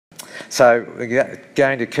So we're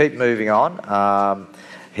going to keep moving on.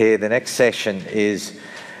 Here, the next session is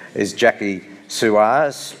Jacqui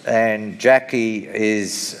Suares, and Jacqui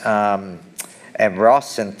is and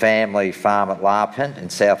Ross and family farm at Larpent in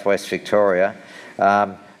southwest Victoria.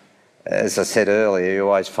 As I said earlier, you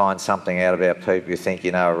always find something out about people you think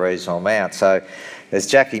you know a reasonable amount. So,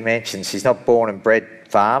 as Jacqui mentioned, she's not born and bred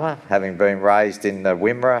farmer, having been raised in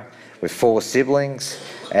Wimmera with 4 siblings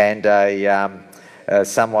and a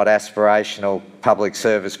somewhat aspirational public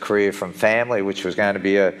service career from family, which was going to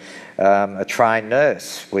be a trained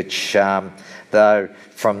nurse, which though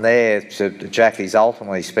from there, Jacqui's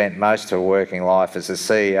ultimately spent most of her working life as a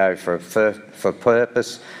CEO for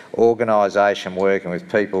purpose organisation working with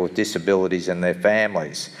people with disabilities and their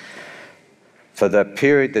families. For the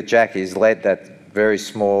period that Jacqui has led that very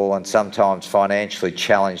small and sometimes financially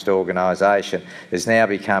challenged organisation, has now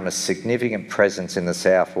become a significant presence in the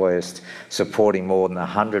southwest, supporting more than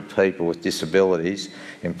 100 people with disabilities,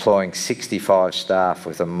 employing 65 staff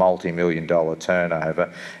with a multi-million-dollar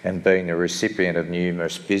turnover, and being the recipient of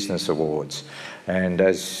numerous business awards. And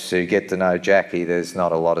as you get to know Jacqui, there's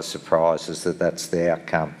not a lot of surprises that that's the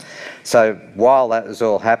outcome. So while that was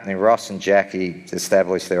all happening, Ross and Jacqui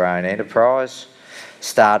established their own enterprise,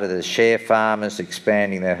 started as share farmers,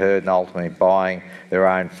 expanding their herd and ultimately buying their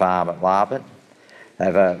own farm at Larpent. They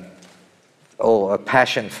have a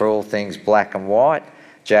passion for all things black and white.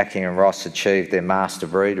 Jacqui and Ross achieved their Master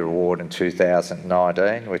Breeder Award in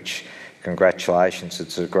 2019, which, congratulations,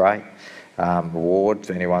 it's a great award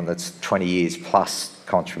for anyone that's 20 years plus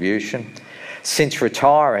contribution. Since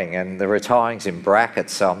retiring, and the retiring's in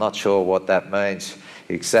brackets, so I'm not sure what that means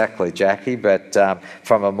exactly, Jacqui, but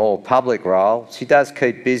from a more public role, she does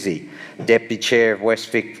keep busy. Deputy Chair of West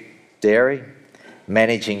Vic Dairy,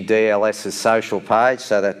 managing DLS's social page,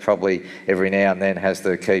 so that probably every now and then has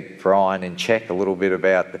to keep Brian in check a little bit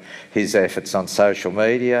about his efforts on social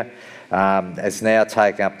media. Has now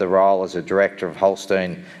taken up the role as a Director of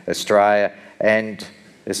Holstein Australia and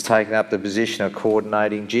has taken up the position of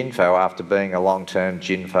coordinating Ginfo after being a long-term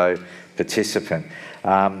Ginfo participant.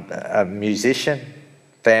 A musician,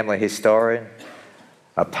 family historian,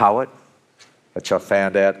 a poet, which I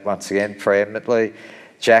found out once again preeminently.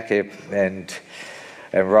 Jacqui and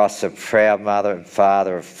Ross, a proud mother and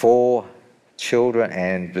father of 4 children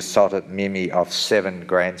and besotted Mimi of 7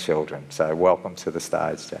 grandchildren. So welcome to the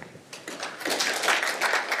stage, Jacqui.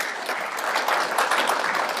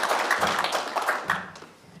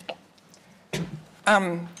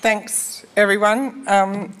 Thanks, everyone.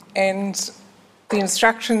 And the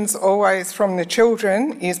instructions always from the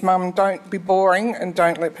children is, Mum, don't be boring and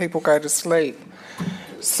don't let people go to sleep.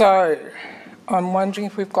 So I'm wondering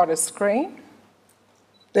if we've got a screen.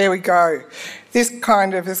 There we go. This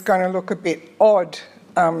kind of is going to look a bit odd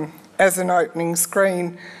as an opening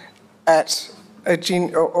screen at a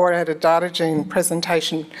DataGene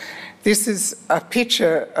presentation. This is a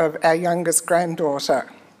picture of our youngest granddaughter,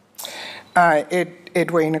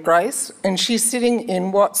 Edwina Grace, and she's sitting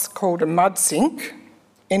in what's called a mud sink.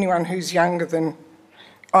 Anyone who's younger than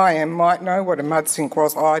I am might know what a mud sink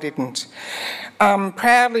was. I didn't.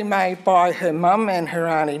 Proudly made by her mum and her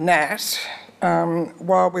auntie Nat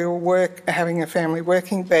while we were having a family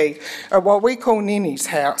working bee at what we call Ninny's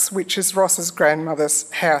house, which is Ross's grandmother's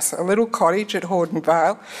house, a little cottage at Horden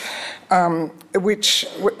Vale, which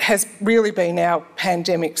has really been our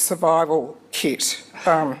pandemic survival kit.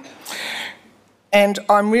 And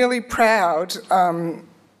I'm really proud,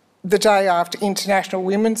 the day after International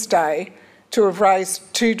Women's Day, to have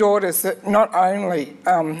raised 2 daughters that not only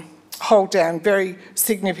hold down very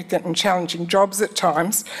significant and challenging jobs at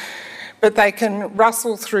times, but they can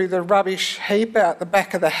rustle through the rubbish heap out the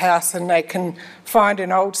back of the house and they can find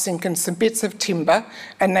an old sink and some bits of timber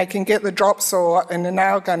and they can get the drop saw and the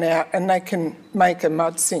nail gun out and they can make a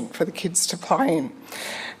mud sink for the kids to play in.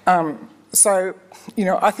 So, you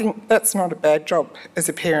know, I think that's not a bad job as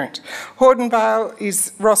a parent. Horden Vale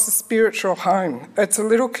is Ross's spiritual home. It's a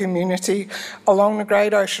little community along the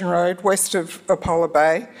Great Ocean Road west of Apollo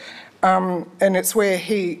Bay, and it's where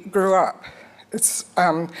he grew up.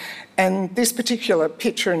 And this particular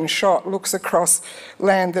picture and shot looks across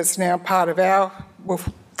land that's now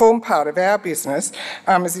form part of our business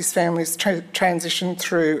as his family's transitioned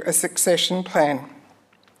through a succession plan.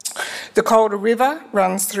 The Calder River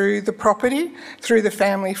runs through the property, through the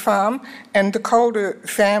family farm, and the Calder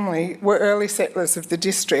family were early settlers of the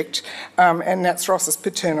district, and that's Ross's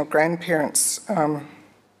paternal grandparents'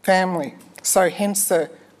 family. So hence the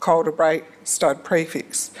Calder Break stud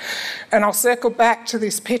prefix. And I'll circle back to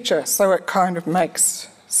this picture so it kind of makes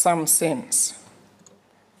some sense.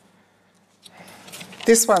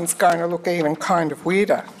 This one's going to look even kind of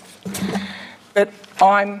weirder. But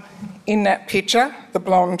I'm in that picture, the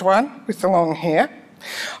blonde one with the long hair.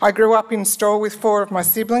 I grew up in Stawell with 4 of my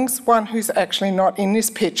siblings, one who's actually not in this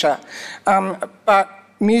picture. But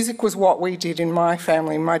music was what we did in my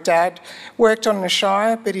family. My dad worked on the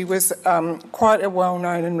Shire, but he was quite a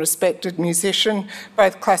well-known and respected musician,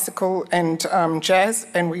 both classical and jazz,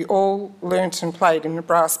 and we all learnt and played in the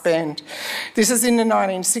brass band. This is in the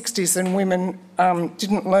 1960s, and women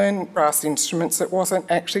didn't learn brass instruments. It wasn't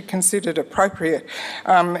actually considered appropriate.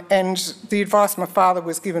 And the advice my father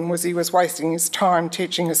was given was he was wasting his time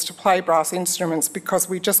teaching us to play brass instruments because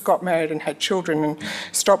we just got married and had children and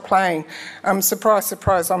stopped playing. Surprise,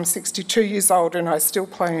 surprise, I'm 62 years old and I still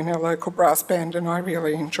play in our local brass band, and I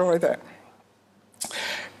really enjoy that.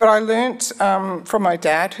 But I learnt from my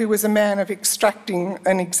dad, who was a man of extracting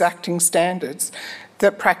and exacting standards,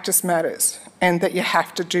 that practice matters and that you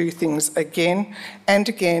have to do things again and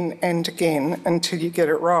again and again until you get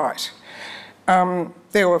it right.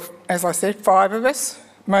 There were, as I said, 5 of us.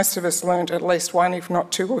 Most of us learnt at least 1, if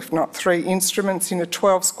not 2, if not 3 instruments in a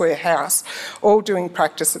 12-square house, all doing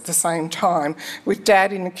practice at the same time, with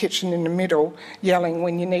Dad in the kitchen in the middle yelling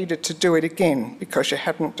when you needed to do it again because you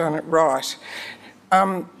hadn't done it right.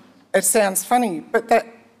 It sounds funny, but that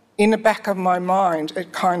in the back of my mind,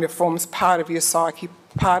 it kind of forms part of your psyche,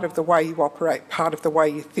 part of the way you operate, part of the way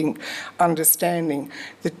you think, understanding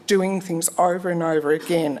that doing things over and over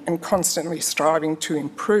again and constantly striving to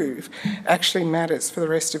improve actually matters for the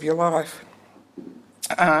rest of your life.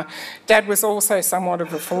 Dad was also somewhat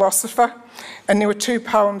of a philosopher, and there were 2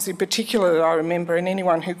 poems in particular that I remember, and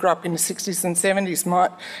anyone who grew up in the 60s and 70s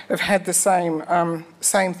might have had the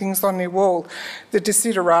same things on their wall. The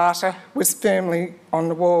Desiderata was firmly on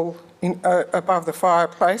the wall above the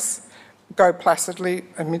fireplace. Go placidly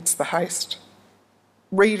amidst the haste.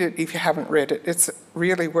 Read it if you haven't read it. It's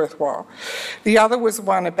really worthwhile. The other was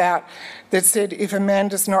one that said, if a man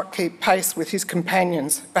does not keep pace with his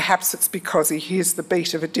companions, perhaps it's because he hears the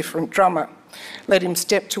beat of a different drummer. Let him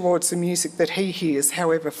step towards the music that he hears,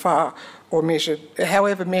 however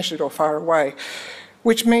measured or far away.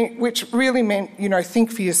 Which really meant,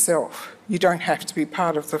 think for yourself. You don't have to be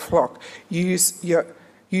part of the flock. Use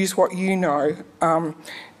what you know,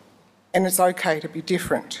 and it's okay to be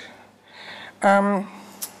different.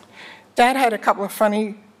 Dad had a couple of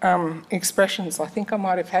funny expressions. I think I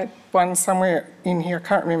might have had one somewhere in here, I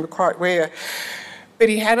can't remember quite where. But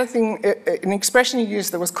he had an expression he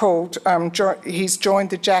used that was called, he's joined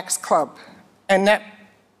the Jacks Club. And that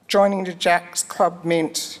joining the Jacks Club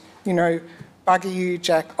meant, bugger you,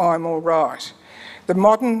 Jack, I'm all right. The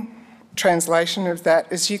modern translation of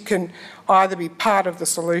that is you can either be part of the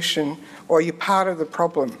solution or you're part of the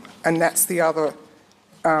problem. And that's the other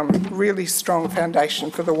really strong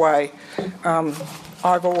foundation for the way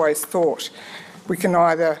I've always thought. We can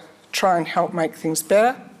either try and help make things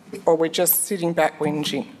better or we're just sitting back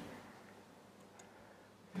whinging.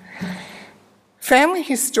 Family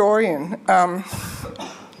historian,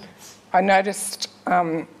 I noticed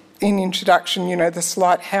in introduction, the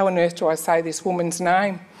slight, how on earth do I say this woman's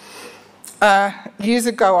name? Years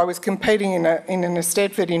ago I was competing in an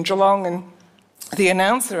Eisteddfod in Geelong, and the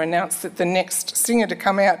announcer announced that the next singer to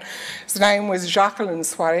come out, his name was Jacqui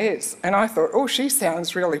Suares. And I thought, oh, she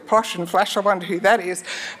sounds really posh and flash, I wonder who that is.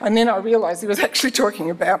 And then I realised he was actually talking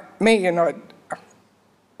about me.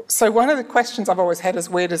 So one of the questions I've always had is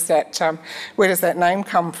where does that name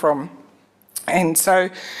come from? And so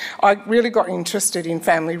I really got interested in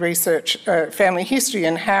family research, family history,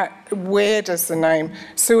 and where does the name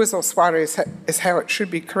Suares or Suares, is how it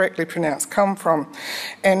should be correctly pronounced, come from.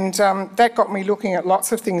 And that got me looking at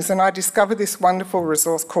lots of things, and I discovered this wonderful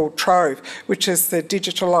resource called Trove, which is the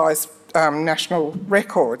digitalised national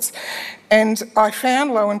records. And I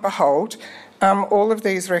found, lo and behold, all of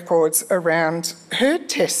these records around herd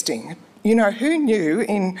testing. Who knew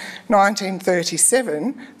in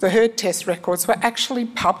 1937 the herd test records were actually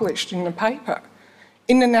published in the paper,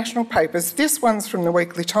 in the national papers? This one's from the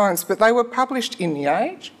Weekly Times, but they were published in The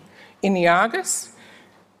Age, in the Argus.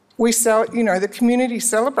 The community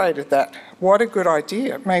celebrated that. What a good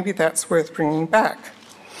idea. Maybe that's worth bringing back.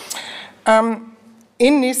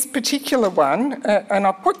 In this particular one, and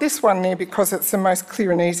I'll put this one there because it's the most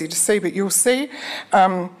clear and easy to see, but you'll see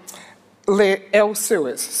L.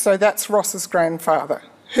 Suares, so that's Ross's grandfather.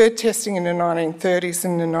 Herd testing in the 1930s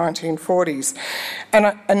and the 1940s.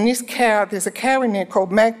 And this cow, there's a cow in there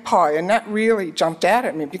called Magpie, and that really jumped out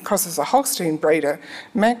at me because as a Holstein breeder,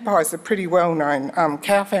 Magpie's a pretty well-known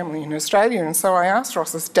cow family in Australia. And so I asked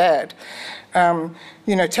Ross's dad,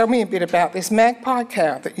 tell me a bit about this Magpie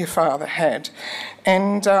cow that your father had.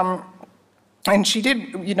 And And she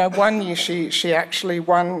did, you know, one year she actually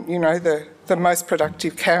won, you know, the most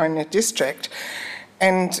productive cow in the district.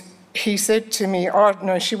 And he said to me, oh,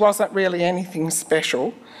 no, she wasn't really anything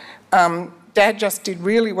special. Dad just did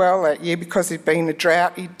really well that year because there'd been a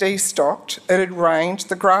drought, he'd destocked, it had rained,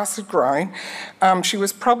 the grass had grown. She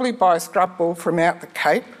was probably by a scrub ball from out the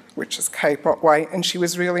Cape, which is Cape Otway, and she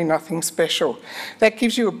was really nothing special. That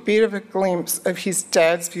gives you a bit of a glimpse of his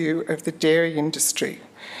dad's view of the dairy industry.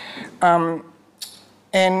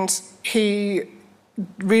 And he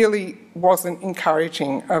really wasn't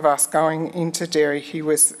encouraging of us going into dairy. He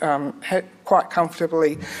was quite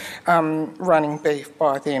comfortably running beef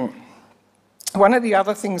by then. One of the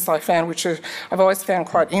other things I found, which I've always found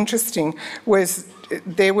quite interesting, was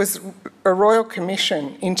there was a royal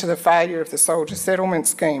commission into the failure of the soldier settlement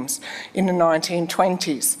schemes in the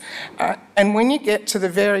 1920s. And when you get to the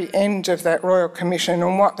very end of that royal commission,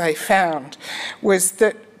 and what they found was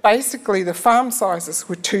that basically the farm sizes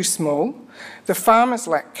were too small, the farmers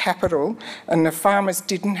lacked capital, and the farmers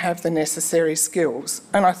didn't have the necessary skills.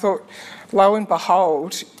 And I thought, lo and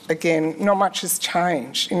behold, again, not much has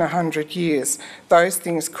changed in 100 years. Those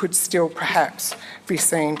things could still perhaps be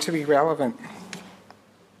seen to be relevant.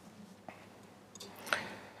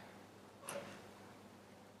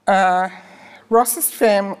 Ross's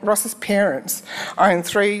parents owned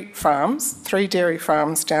 3 farms, 3 dairy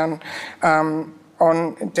farms down at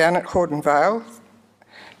Hordern Vale.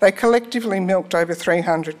 They collectively milked over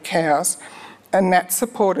 300 cows, and that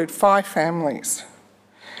supported 5 families.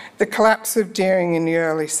 The collapse of dairying in the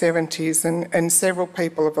early 70s, and several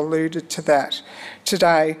people have alluded to that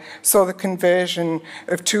today, saw the conversion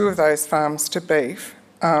of 2 of those farms to beef,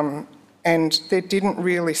 and there didn't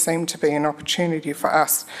really seem to be an opportunity for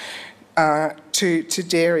us to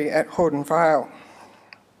dairy at Hordern Vale.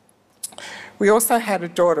 We also had a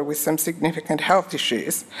daughter with some significant health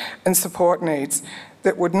issues and support needs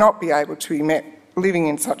that would not be able to be met living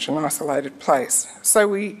in such an isolated place. So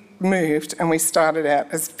we moved and we started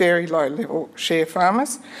out as very low-level share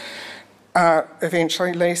farmers,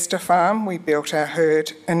 eventually leased a farm, we built our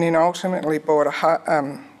herd, and then ultimately bought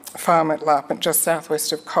a farm at Larpent, just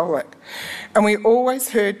southwest of Colac. And we always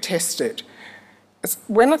herd tested.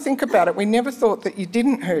 When I think about it, we never thought that you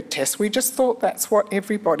didn't herd test, we just thought that's what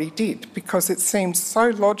everybody did because it seemed so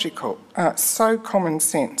logical, so common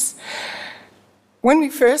sense. When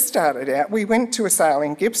we first started out, we went to a sale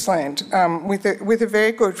in Gippsland with a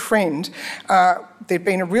very good friend. There'd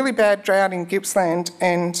been a really bad drought in Gippsland,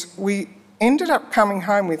 and we ended up coming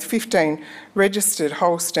home with 15 registered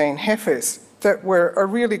Holstein heifers that were a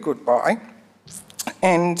really good buy.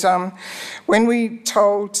 And when we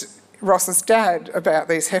told Ross's dad about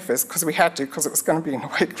these heifers, because we had to, because it was going to be in the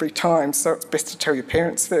Weekly Times, so it's best to tell your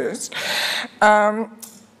parents first.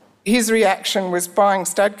 His reaction was, buying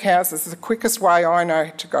stud cows is the quickest way I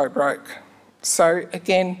know to go broke. So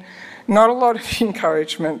again, not a lot of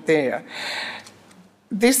encouragement there.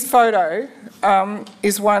 This photo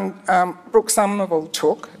is one Brooke Somerville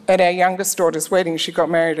took at our youngest daughter's wedding. She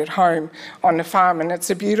got married at home on the farm, and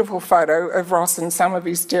it's a beautiful photo of Ross and some of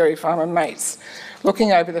his dairy farmer mates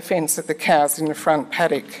looking over the fence at the cows in the front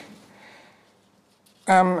paddock.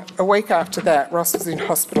 A week after that, Ross was in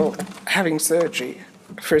hospital having surgery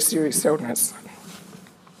for a serious illness.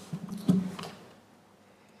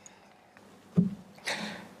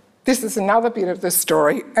 This is another bit of the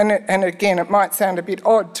story, and again, it might sound a bit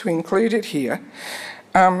odd to include it here,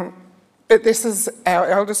 but this is our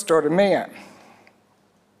eldest daughter, Mia.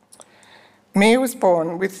 Mia was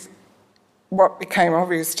born with what became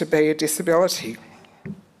obvious to be a disability.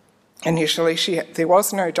 Initially, there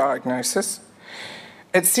was no diagnosis.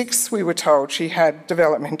 At 6, we were told she had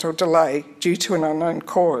developmental delay due to an unknown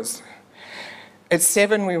cause. At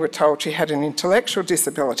 7, we were told she had an intellectual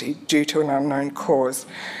disability due to an unknown cause.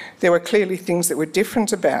 There were clearly things that were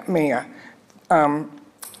different about Mia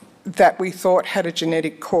that we thought had a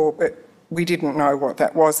genetic core, but we didn't know what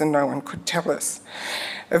that was and no one could tell us.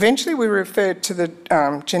 Eventually, we were referred to the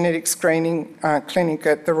genetic screening clinic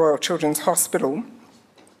at the Royal Children's Hospital.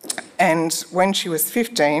 And when she was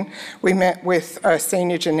 15, we met with a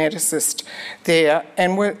senior geneticist there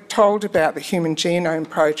and were told about the Human Genome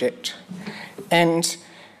Project. And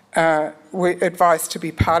were advised to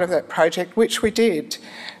be part of that project, which we did.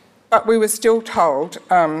 But we were still told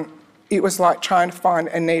it was like trying to find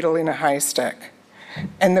a needle in a haystack,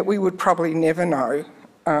 and that we would probably never know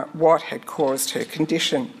what had caused her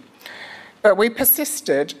condition. But we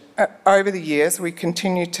persisted. Over the years, we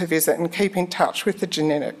continued to visit and keep in touch with the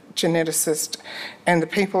geneticist and the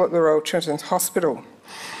people at the Royal Children's Hospital.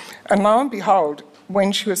 And lo and behold,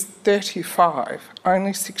 when she was 35,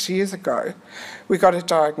 only 6 years ago, we got a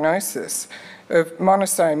diagnosis of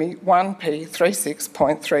monosomy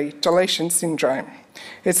 1p36.3 deletion syndrome.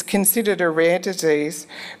 It's considered a rare disease,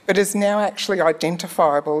 but is now actually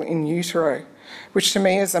identifiable in utero, which to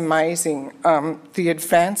me is amazing. The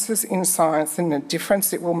advances in science and the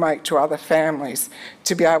difference it will make to other families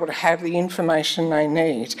to be able to have the information they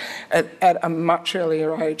need at a much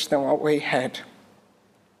earlier age than what we had.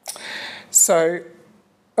 So,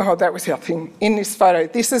 that was the other thing. In this photo,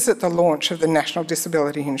 this is at the launch of the National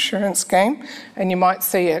Disability Insurance Scheme, and you might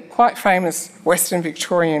see a quite famous Western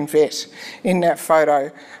Victorian vet in that photo,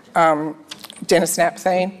 Dennis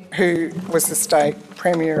Napthine, who was the state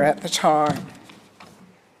premier at the time.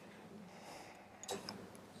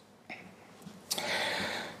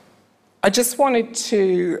 I just wanted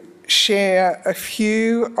to share a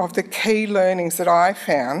few of the key learnings that I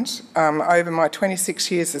found over my 26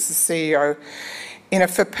 years as a CEO in a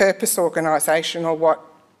for-purpose organisation, or what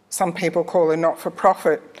some people call a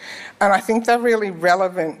not-for-profit. And I think they're really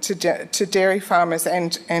relevant to dairy farmers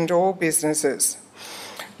and all businesses.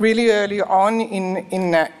 Really early on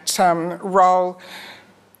in that role,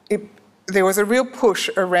 there was a real push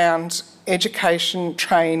around education,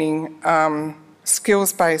 training,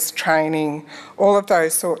 skills-based training, all of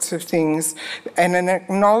those sorts of things, and an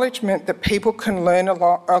acknowledgement that people can learn a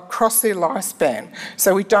lot across their lifespan.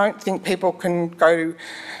 So we don't think people can go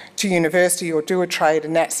to university or do a trade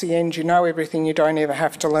and that's the end, you know everything, you don't ever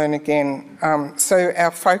have to learn again. So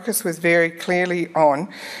our focus was very clearly on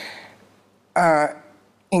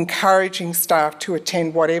encouraging staff to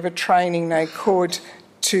attend whatever training they could,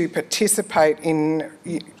 to participate in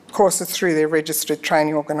courses through their registered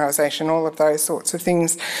training organisation, all of those sorts of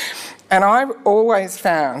things. And I've always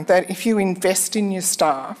found that if you invest in your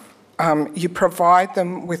staff, you provide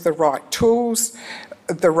them with the right tools,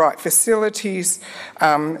 the right facilities,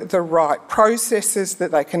 the right processes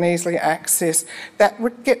that they can easily access,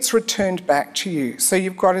 that gets returned back to you. So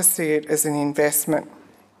you've got to see it as an investment.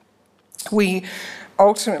 We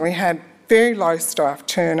ultimately had very low staff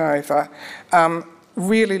turnover,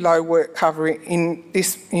 really low work cover in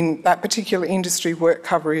that particular industry. Work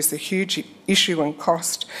cover is a huge issue and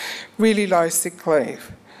cost. Really low sick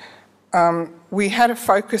leave. We had a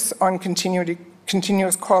focus on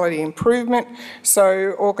continuous quality improvement.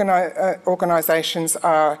 So organisations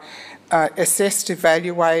are assessed,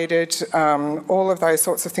 evaluated, all of those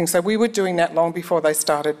sorts of things. So we were doing that long before they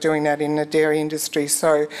started doing that in the dairy industry.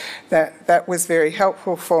 So that was very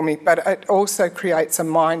helpful for me. But it also creates a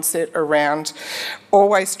mindset around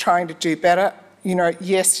always trying to do better. You know,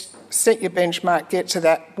 yes, set your benchmark, get to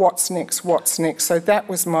that, what's next, what's next. So that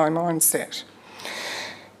was my mindset.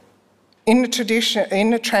 In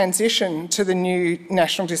the transition to the new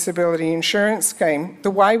National Disability Insurance Scheme,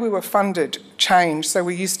 the way we were funded changed. So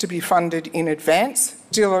we used to be funded in advance,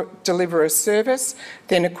 deliver a service,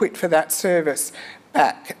 then acquit for that service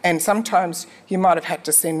back. And sometimes you might have had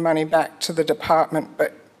to send money back to the department,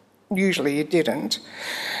 but usually you didn't.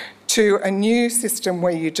 To a new system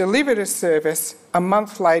where you delivered a service, a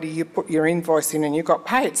month later you put your invoice in and you got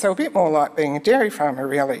paid. So a bit more like being a dairy farmer,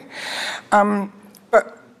 really.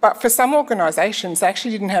 But for some organisations, they actually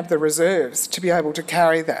didn't have the reserves to be able to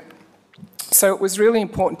carry that. So it was really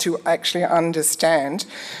important to actually understand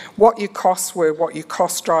what your costs were, what your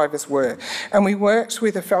cost drivers were. And we worked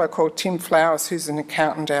with a fellow called Tim Flowers, who's an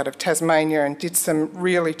accountant out of Tasmania, and did some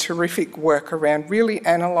really terrific work around really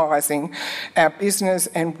analysing our business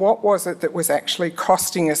and what was it that was actually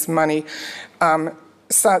costing us money.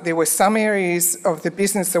 So there were some areas of the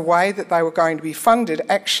business, the way that they were going to be funded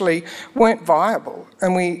actually weren't viable.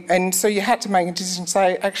 And so you had to make a decision and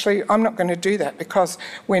say, actually, I'm not going to do that because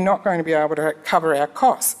we're not going to be able to cover our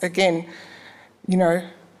costs. Again, you know,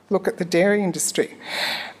 look at the dairy industry.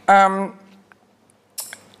 And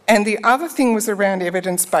the other thing was around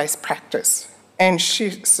evidence-based practice, and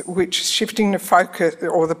shifting the focus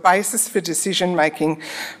or the basis for decision making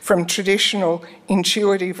from traditional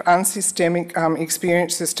intuitive unsystemic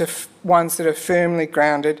experiences to ones that are firmly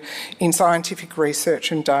grounded in scientific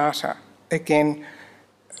research and data. Again,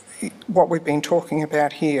 what we've been talking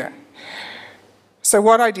about here. So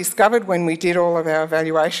what I discovered when we did all of our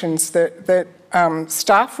evaluations, that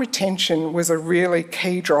staff retention was a really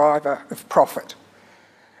key driver of profit.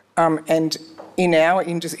 And in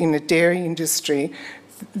the dairy industry,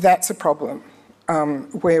 that's a problem,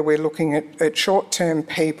 where we're looking at short-term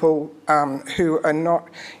people who are not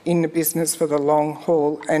in the business for the long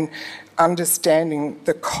haul, and understanding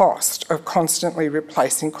the cost of constantly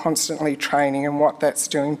replacing, constantly training, and what that's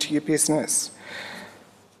doing to your business.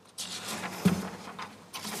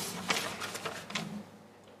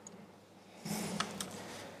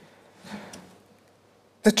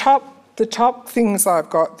 The top things I've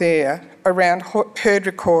got there around herd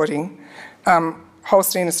recording,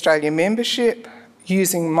 Holstein Australia membership,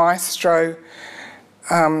 using Maestro,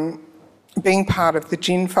 being part of the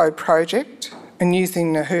Ginfo project and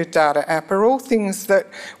using the herd data app are all things that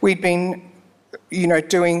we'd been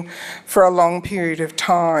doing for a long period of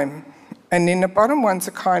time. And then the bottom ones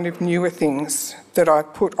are kind of newer things that I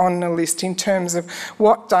put on the list in terms of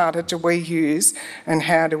what data do we use and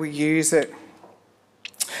how do we use it.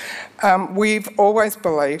 We've always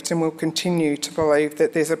believed, and will continue to believe,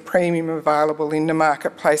 that there's a premium available in the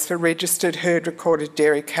marketplace for registered herd recorded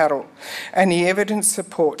dairy cattle, and the evidence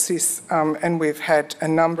supports this, and we've had a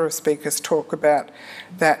number of speakers talk about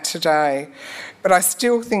that today. But I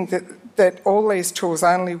still think that all these tools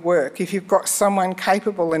only work if you've got someone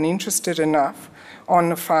capable and interested enough on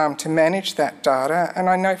the farm to manage that data, and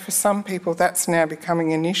I know for some people that's now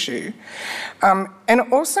becoming an issue. And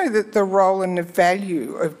also that the role and the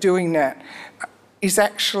value of doing that is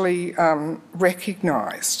actually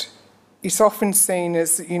recognised. It's often seen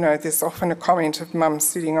as, there's often a comment of mum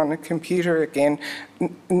sitting on the computer again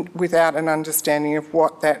without an understanding of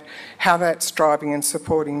how that's driving and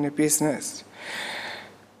supporting the business.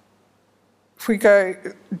 If we go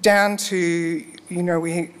down to,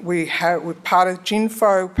 we're part of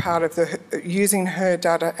Ginfo, part of the using her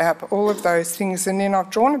data app, all of those things. And then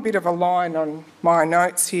I've drawn a bit of a line on my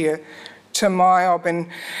notes here to MYOB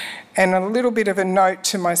and a little bit of a note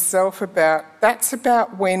to myself that's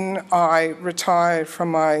about when I retired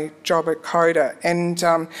from my job at Coda. And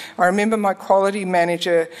I remember my quality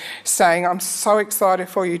manager saying, "I'm so excited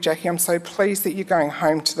for you, Jacqui. I'm so pleased that you're going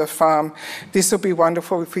home to the farm. This will be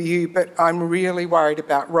wonderful for you, but I'm really worried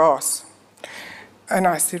about Ross." And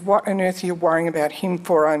I said, "What on earth are you worrying about him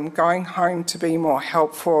for? I'm going home to be more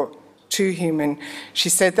helpful to him." And she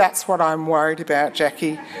said, "That's what I'm worried about,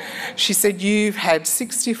 Jacqui." She said, "You've had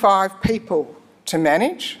 65 people to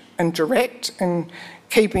manage and direct and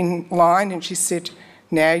keep in line." And she said,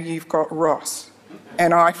 "Now you've got Ross."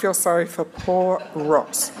 And I feel sorry for poor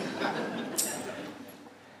Ross.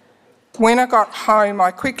 When I got home,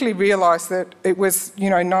 I quickly realised that it was,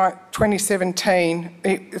 2017.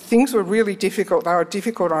 Things were really difficult. They were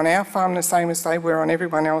difficult on our farm the same as they were on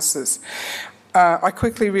everyone else's. I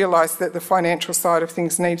quickly realised that the financial side of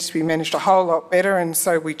things needs to be managed a whole lot better, and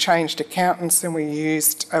so we changed accountants and we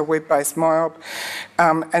used a web-based MYOB,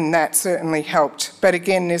 and that certainly helped. But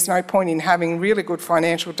again, there's no point in having really good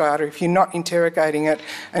financial data if you're not interrogating it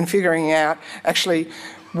and figuring out actually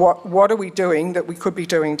what are we doing that we could be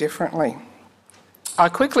doing differently. I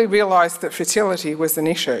quickly realised that fertility was an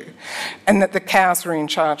issue and that the cows were in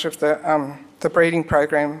charge of the breeding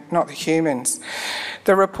program, not the humans.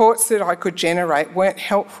 The reports that I could generate weren't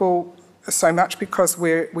helpful so much because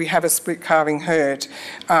we have a split calving herd,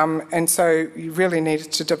 and so you really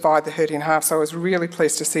needed to divide the herd in half. So I was really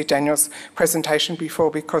pleased to see Daniel's presentation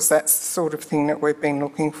before, because that's the sort of thing that we've been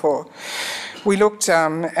looking for. We looked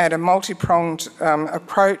at a multi-pronged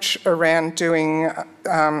approach around doing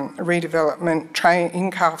redevelopment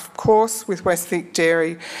in-calf course with Westvic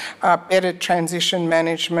Dairy, better transition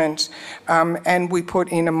management, and we put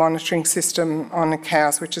in a monitoring system on the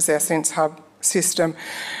cows, which is our Sense Hub system.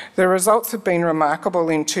 The results have been remarkable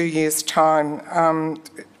in 2 years' time.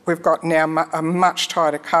 We've got now a much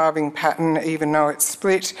tighter calving pattern, even though it's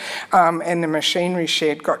split, and the machinery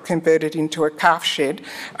shed got converted into a calf shed.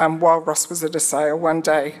 While Ross was at a sale one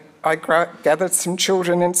day, I gathered some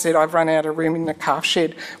children and said, "I've run out of room in the calf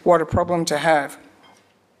shed. What a problem to have."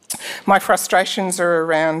 My frustrations are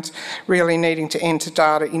around really needing to enter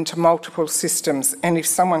data into multiple systems, and if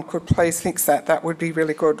someone could please fix that, that would be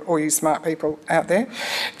really good, all you smart people out there.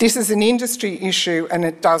 This is an industry issue and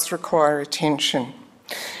it does require attention.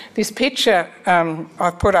 This picture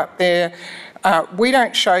I've put up there, we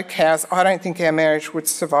don't show cows. I don't think our marriage would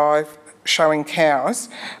survive showing cows,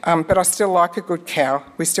 but I still like a good cow.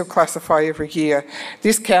 We still classify every year.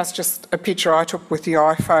 This cow's just a picture I took with the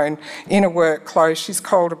iPhone in her work clothes. She's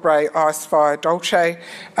Calder Bray Ice Fire Dolce.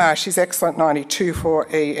 She's excellent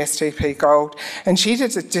 92.4E STP Gold, and she's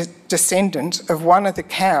a descendant of one of the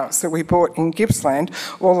cows that we bought in Gippsland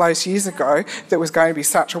all those years ago that was going to be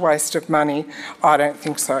such a waste of money. I don't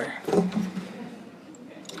think so.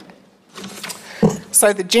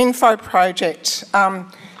 So the Ginfo project,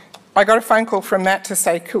 I got a phone call from Matt to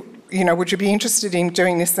say, would you be interested in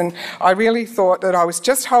doing this? And I really thought that I was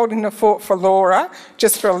just holding the fort for Laura,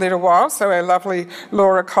 just for a little while, so our lovely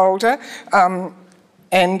Laura Calder.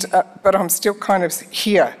 but I'm still kind of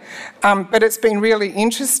here. But it's been really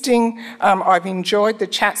interesting. I've enjoyed the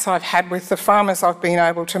chats I've had with the farmers I've been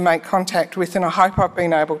able to make contact with, and I hope I've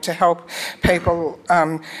been able to help people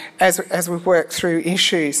as we work through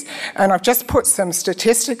issues. And I've just put some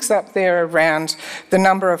statistics up there around the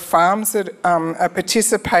number of farms that are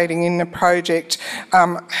participating in the project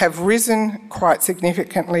have risen quite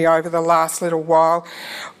significantly over the last little while.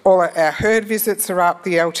 All our herd visits are up,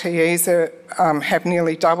 the LTEs have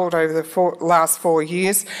nearly doubled over the last 4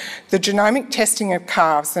 years. The genomic testing of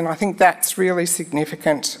calves, and I think that's really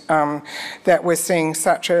significant that we're seeing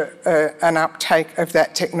such an uptake of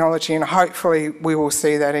that technology, and hopefully we will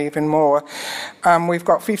see that even more. We've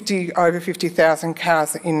got over 50,000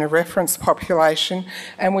 cows in the reference population,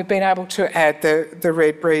 and we've been able to add the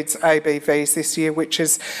red breeds ABVs this year, which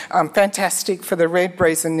is fantastic for the red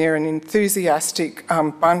breeds, and they're an enthusiastic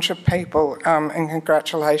bunch of people, and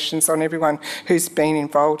congratulations on everyone who's been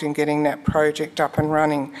involved in getting that project up and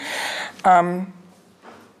running.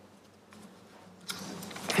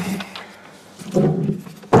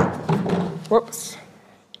 Whoops.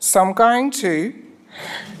 So I'm going to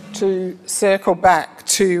circle back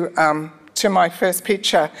to my first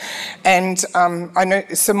picture, and I know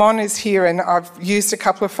Simon is here, and I've used a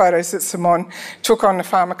couple of photos that Simon took on the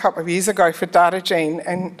farm a couple of years ago for DataGene,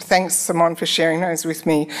 and thanks Simon for sharing those with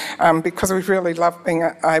me, because we've really loved being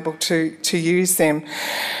able to use them.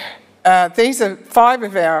 These are 5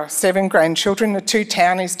 of our 7 grandchildren. The 2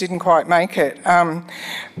 townies didn't quite make it.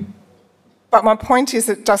 But my point is,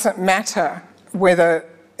 it doesn't matter whether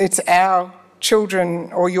it's our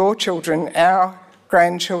children or your children, our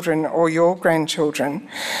grandchildren or your grandchildren.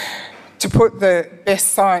 To put the best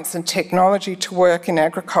science and technology to work in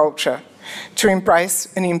agriculture, to embrace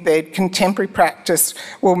and embed contemporary practice,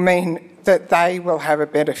 will mean that they will have a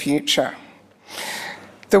better future.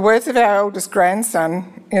 The words of our eldest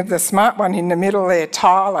grandson, the smart one in the middle there,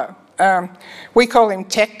 Tyler. We call him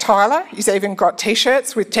Tech Tyler. He's even got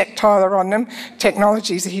T-shirts with Tech Tyler on them.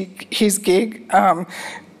 Technology's his gig.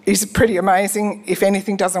 He's pretty amazing. If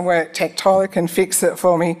anything doesn't work, Tech Tyler can fix it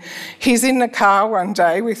for me. He's in the car one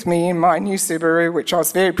day with me in my new Subaru, which I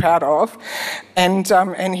was very proud of, and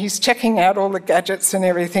he's checking out all the gadgets and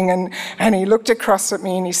everything, and he looked across at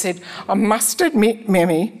me and he said, "I must admit,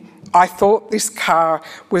 Memmy, I thought this car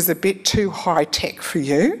was a bit too high-tech for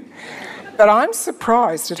you, but I'm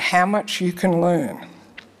surprised at how much you can learn."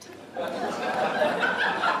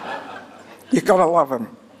 You've got to love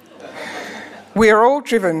him. We are all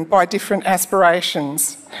driven by different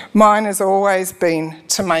aspirations. Mine has always been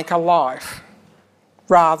to make a life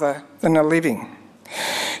rather than a living.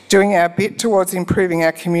 Doing our bit towards improving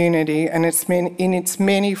our community and in its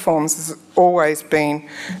many forms has always been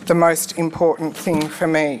the most important thing for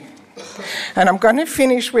me. And I'm going to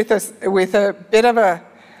finish with a bit of a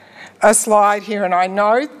slide here, and I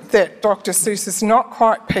know that Dr. Seuss is not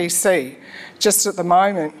quite PC just at the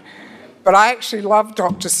moment, but I actually love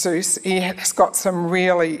Dr. Seuss. He has got some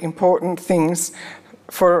really important things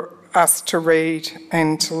for us to read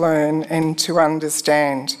and to learn and to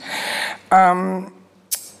understand.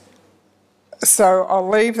 So I'll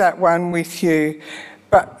leave that one with you.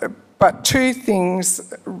 But 2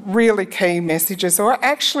 things, really key messages, or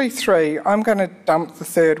actually 3, I'm going to dump the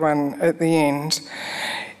 3rd one at the end,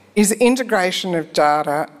 is integration of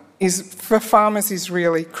data for farmers is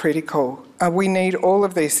really critical. We need all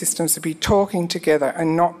of these systems to be talking together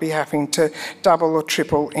and not be having to double or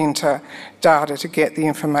triple enter data to get the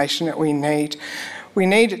information that we need. We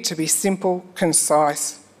need it to be simple,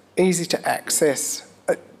 concise, easy to access.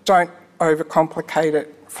 Don't overcomplicate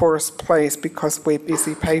it for us, please, because we're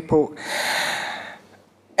busy people.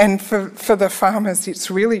 And for the farmers,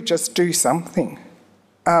 it's really just do something.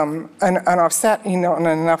 And I've sat in on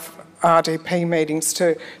enough RDP meetings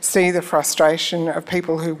to see the frustration of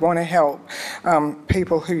people who want to help,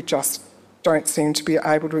 people who just don't seem to be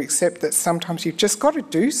able to accept that sometimes you've just got to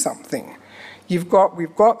do something. We've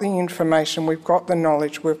got the information, we've got the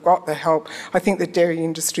knowledge, we've got the help. I think the dairy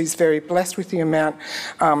industry is very blessed with the amount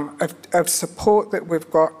of support that we've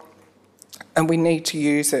got, and we need to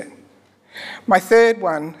use it. My 3rd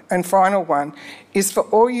one and final one is for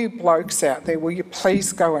all you blokes out there, will you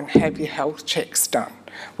please go and have your health checks done?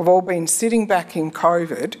 We've all been sitting back in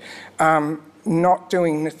COVID, not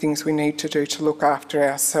doing the things we need to do to look after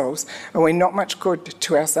ourselves, and we're not much good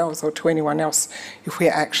to ourselves or to anyone else if we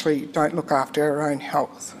actually don't look after our own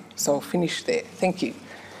health. So I'll finish there. Thank you.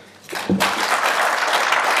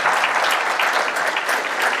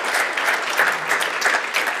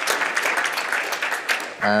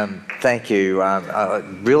 Thank you. I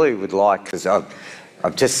really would like, because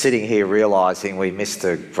I'm just sitting here realising we missed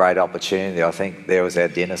a great opportunity. I think there was our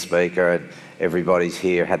dinner speaker, and everybody's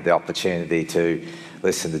here had the opportunity to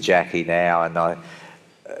listen to Jacqui now. And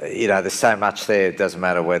there's so much there. It doesn't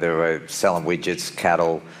matter whether we're selling widgets,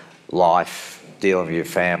 cattle, life, dealing with your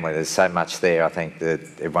family. There's so much there, I think, that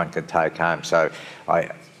everyone can take home. So I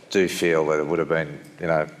do feel that it would have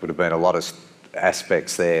been a lot of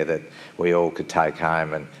aspects there that we all could take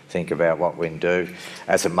home and think about what we can do.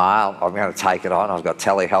 As a male, I'm going to take it on. I've got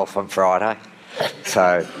telehealth on Friday,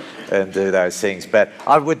 and do those things. But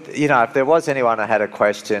I would, if there was anyone that had a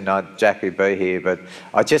question, Jacqui would be here. But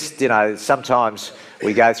I just, sometimes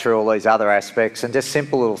we go through all these other aspects and just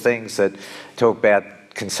simple little things that talk about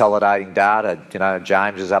consolidating data.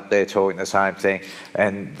 James is up there talking the same thing,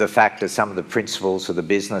 and the fact that some of the principles of the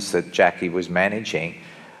business that Jacqui was managing,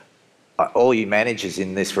 all you managers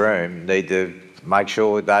in this room need to make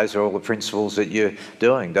sure those are all the principles that you're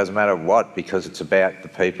doing. Doesn't matter what, because it's about the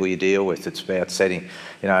people you deal with. It's about setting,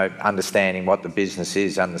 understanding what the business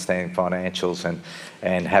is, understanding financials,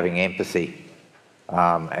 and having empathy.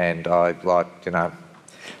 And I'd like,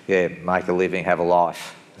 make a living, have a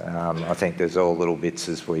life. I think there's all little bits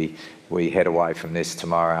as we head away from this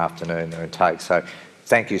tomorrow afternoon and take. So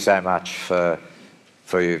thank you so much for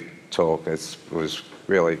your talk. It was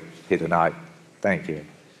really hit a note. Thank you.